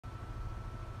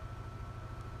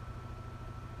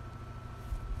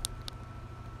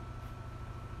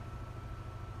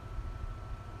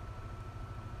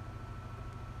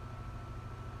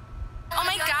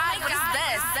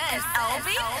Shout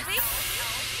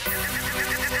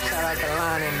out to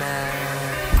Lonnie, man.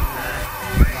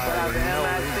 Shout out to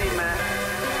MIC, man.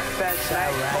 Fat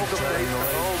Shaq, Poker Face, the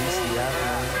whole movie.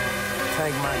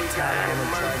 Take my time on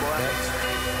the track, bitch.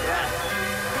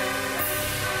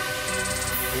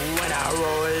 When I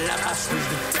roll up, I switch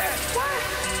the tech.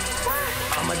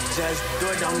 I'ma just do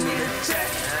it, don't need a check.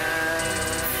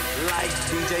 Like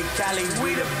DJ Khaled, we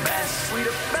the best. We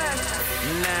the best.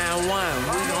 9-1,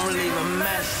 we gon' leave a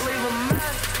mess.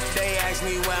 They ask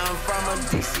me where I'm from, I'm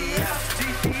DCF.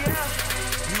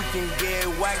 You can get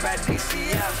whacked by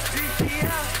DCF.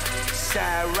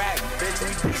 Side rack, bitch,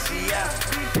 we DCF.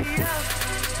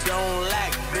 Don't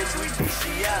lack, bitch, we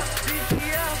DCF.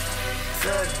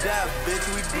 To death, bitch,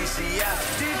 we DCF.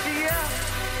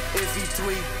 If he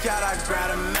tweak out, I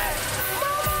grab a Mac.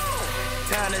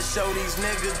 Time to show these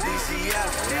niggas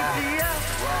DCF.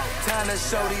 Time to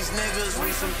show these niggas we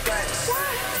some threats.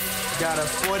 Got a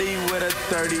 40 with a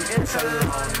 30, it's a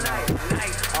long night.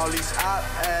 All these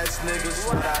op-ass niggas,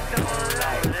 what I don't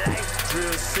like.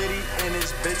 Drill City in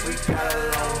this bitch, we got a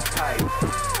long pipe.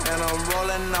 And I'm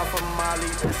rolling off a Molly,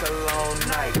 it's a long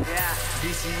night.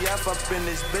 DCF up in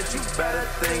this bitch, you better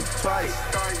think twice.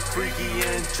 Freaky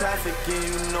in traffic and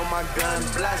you know my gun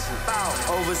blasting.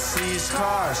 Overseas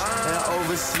cars and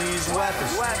overseas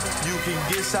weapons. You can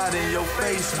get shot in your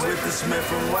face with the Smith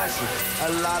 & Wesson.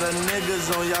 A lot of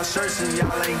niggas on y'all shirts and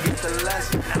y'all ain't get the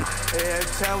lesson. Every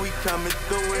time we coming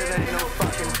through, it ain't no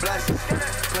fucking blessings.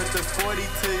 Put the 40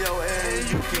 to your head and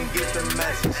you can get the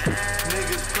message.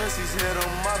 Niggas pussies hit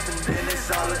them up and then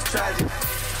it's all a tragedy.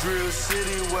 Drill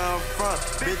City where I'm from,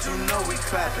 bitch, you know we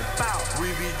clapping. We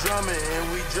be drumming and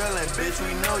we drilling, bitch,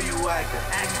 we know you acting.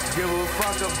 Give a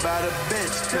fuck about a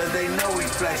bitch, cause they know we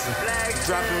flexing.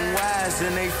 Dropping wires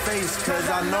in they face, cause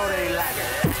I know they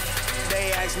lacking.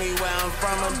 They ask me where I'm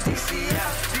from, I'm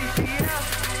DCF.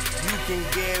 You can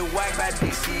get whacked by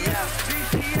DCF.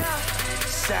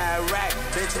 Side rack,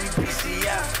 bitch, we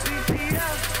DCF.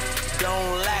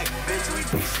 Don't lack, bitch, we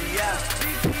DCF.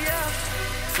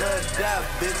 To death,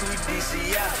 bitch, we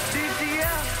DCF.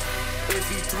 If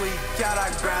he tweak out,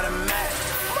 I grab a Mac.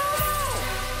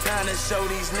 Time to show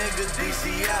these niggas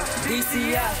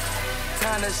DCF.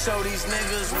 Time to show these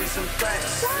niggas we some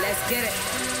threats. Let's get it.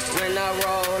 When I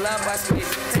roll up, I switch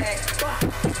the tech.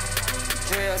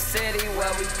 Drill City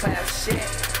where we clap shit.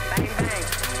 Bang bang.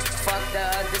 Fuck the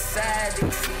other side,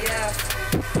 DCF.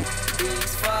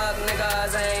 These fuck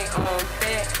niggas ain't on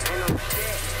thick.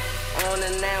 On the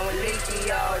 9 with leaky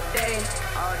all day,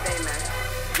 man.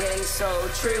 Getting so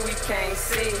tree we can't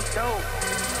see. Dope.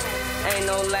 Ain't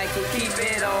no like and keep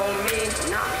it on me.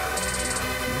 Nah.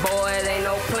 Boy, it ain't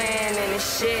no plan in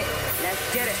this shit. Let's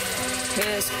get it.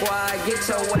 Hit squad, get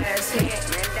your ass hit.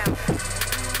 Man down.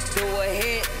 Do a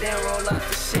hit, then roll up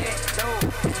the shit.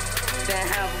 Dope. Then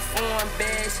have a foreign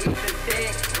bitch, eat the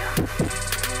dick.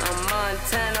 I'm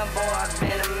Montana, boy, I've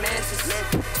been a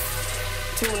mentor.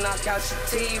 To knock out your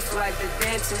teeth like the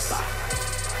dentist.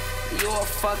 You a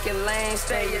fucking lame,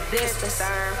 stay your distance.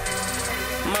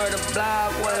 Murder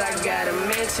blog, what I gotta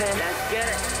mention.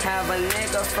 Have a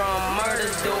nigga from murder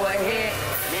do a hit.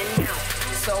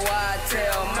 So I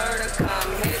tell murder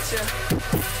come hit ya.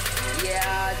 Yeah,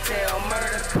 I tell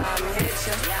murder come hit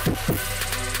ya.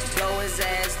 Blow his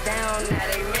ass down, now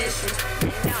they miss you.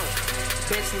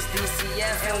 Bitch was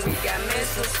DCF and we got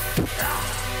missiles.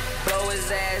 Blow his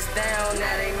ass down,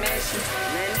 now they miss you.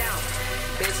 Man down.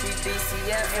 Bitch, we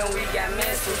DCF and we got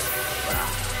missiles.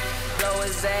 Blow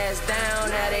his ass down,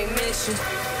 now they miss you.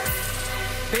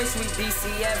 Bitch, we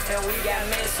DCF and we got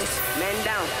missiles. Man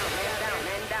down. Man down.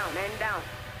 Man down. Man down.